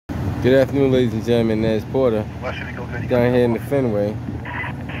Good afternoon, ladies and gentlemen. There's Porter down here in the Fenway.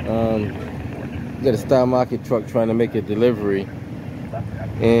 Got a stock market truck trying to make a delivery,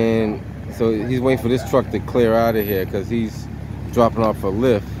 and so he's waiting for this truck to clear out of here because he's dropping off a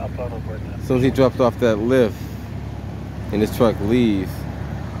lift. As soon as he drops off that lift and this truck leaves,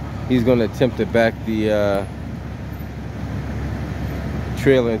 he's going to attempt to back the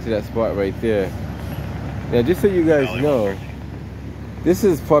trailer into that spot right there. Now, just so you guys know, this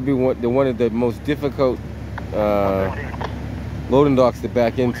is probably one of the most difficult loading docks to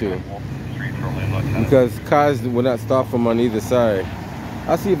back into because cars will not stop from on either side.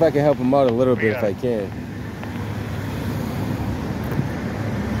 I'll see if I can help him out a little bit if I can.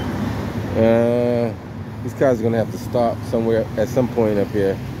 These cars are going to have to stop somewhere at some point up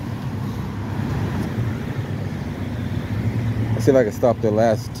here. Let's see if I can stop the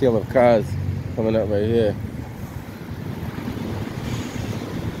last tail of cars coming up right here.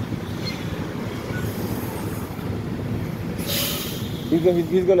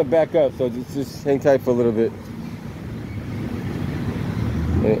 He's gonna back up, so just hang tight for a little bit.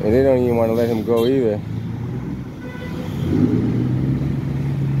 And they don't even want to let him go either.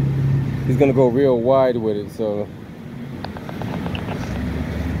 He's gonna go real wide with it, so.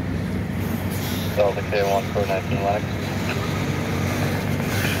 Delta K1 for 19 Lennox.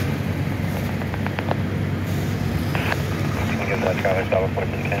 You can give that traffic stop before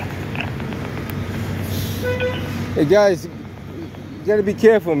you can. Hey guys, you gotta be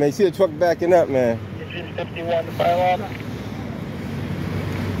careful, man. You see the truck backing up, man. Engine 51 to fire alarm.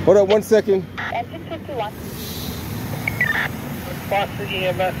 Hold up 1 second. Engine 51. Response to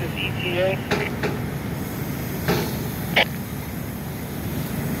EMS is ETA.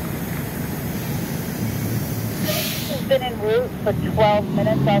 He's been en route for 12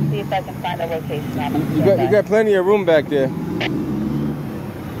 minutes. I'll see if I can find a location on him. You got plenty of room back there.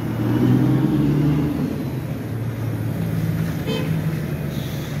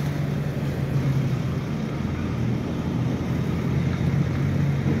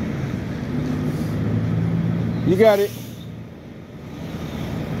 You got it.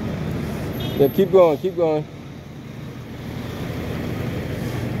 Yeah, keep going, keep going.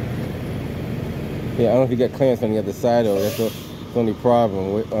 Yeah, I don't know if you got clearance on the other side though. That's the only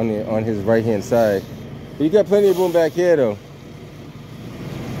problem with, on his right hand side. But you got plenty of room back here though.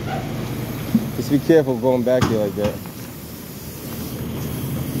 Just be careful going back here like that.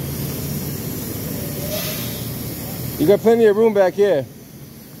 You got plenty of room back here.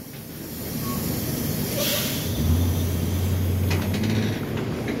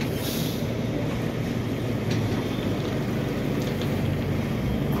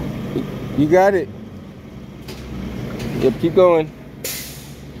 You got it. Yep, keep going.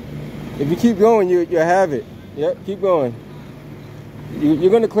 If you keep going, you have it. Yep, keep going. You're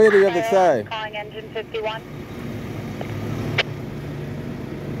going to clear the other side. Calling engine 51.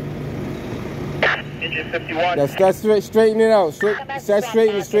 Engine 51. Now start straighten it out. Start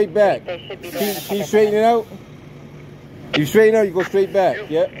straightening straight back. Keep straightening it out. You straighten out, you go straight back.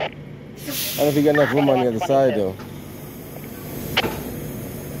 Yep. I don't know if you got enough room on the other side though.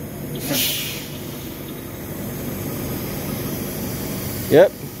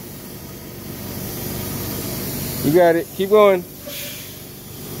 Yep. You got it. Keep going.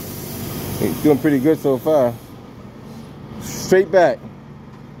 You're doing pretty good so far. Straight back.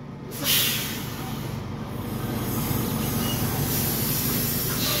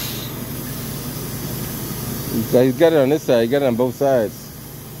 He's got it on this side. He got it on both sides.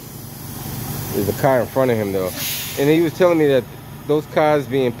 There's a car in front of him though. And he was telling me that those cars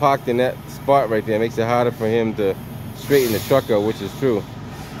being parked in that spot right there makes it harder for him to straighten the truck out, which is true.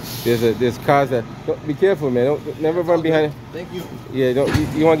 There's cars that be careful, man. Never run behind. Thank you. Yeah,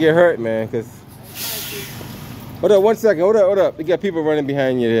 you want to get hurt, man. Cause hold up 1 second. Hold up. You got people running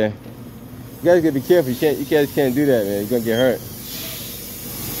behind you there. You guys gotta be careful. You guys can't do that, man. You're gonna get hurt.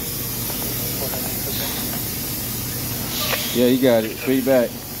 Yeah, you got it. Straight back.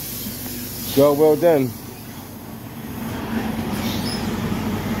 Job well done.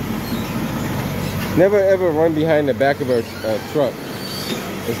 Never ever run behind the back of a truck.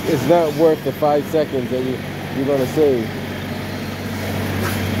 It's not worth the 5 seconds that you're gonna save.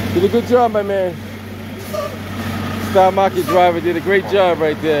 Did a good job, my man. Stock market driver did a great job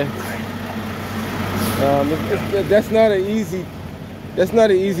right there. That's not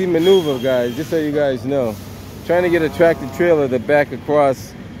an easy maneuver, guys. Just so you guys know, trying to get a tractor trailer to back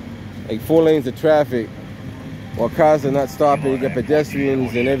across like 4 lanes of traffic while cars are not stopping. You got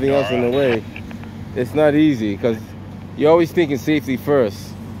pedestrians and everything else in the way. It's not easy because you're always thinking safety first.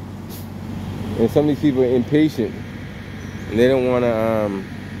 And some of these people are impatient and they don't want to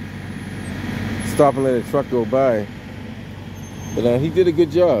stop and let a truck go by. But he did a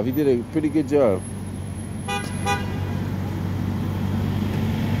good job. He did a pretty good job.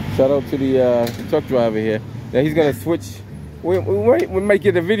 Shout out to the truck driver here. Now he's gonna switch. We might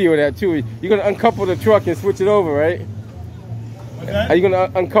get a video of that too. You're gonna uncouple the truck and switch it over, right? Okay. Are you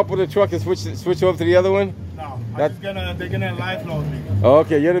gonna uncouple the truck and switch over to the other one? No, they're gonna live load me. Oh,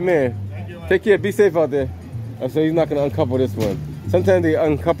 okay, you're the man. Thank you, man. Take care. Be safe out there. So he's not gonna uncouple this one. Sometimes they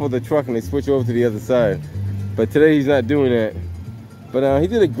uncouple the truck and they switch over to the other side. But today he's not doing that. But he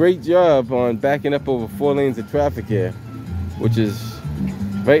did a great job on backing up over 4 lanes of traffic here, which is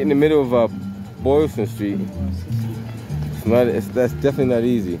right in the middle of Boylston Street. That's definitely not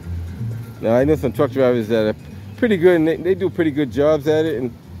easy. Now I know some truck drivers that are pretty good and they do pretty good jobs at it,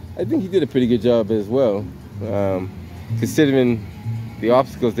 and I think he did a pretty good job as well, considering the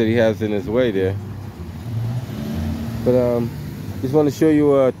obstacles that he has in his way there. But just want to show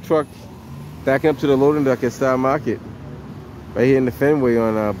you a truck backing up to the loading dock at Star Market, right here in the Fenway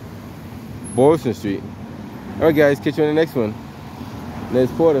on Boylston Street. All right, guys, catch you on the next one.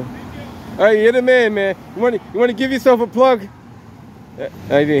 There's Porter. All right, you're the man, man. You want to give yourself a plug? He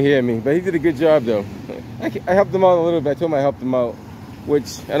didn't hear me, but he did a good job, though. I helped him out a little bit. I told him I helped him out,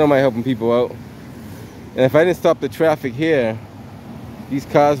 which I don't mind helping people out. And if I didn't stop the traffic here, these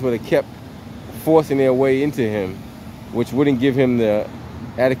cars would have kept forcing their way into him, which wouldn't give him the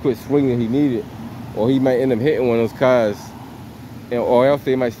adequate swing that he needed, or he might end up hitting one of those cars, or else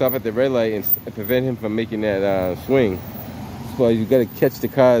they might stop at the red light and prevent him from making that swing. So you got to catch the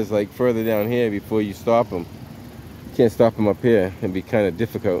cars like further down here before you stop them. You can't stop them up here. It'd be kind of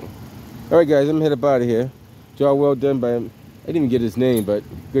difficult. All right, guys, I'm headed up out of here. Job well done by him. I didn't even get his name, but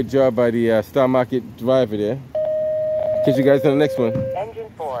good job by the Star Market driver there. Catch you guys on the next one.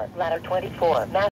 Engine 4, ladder 24.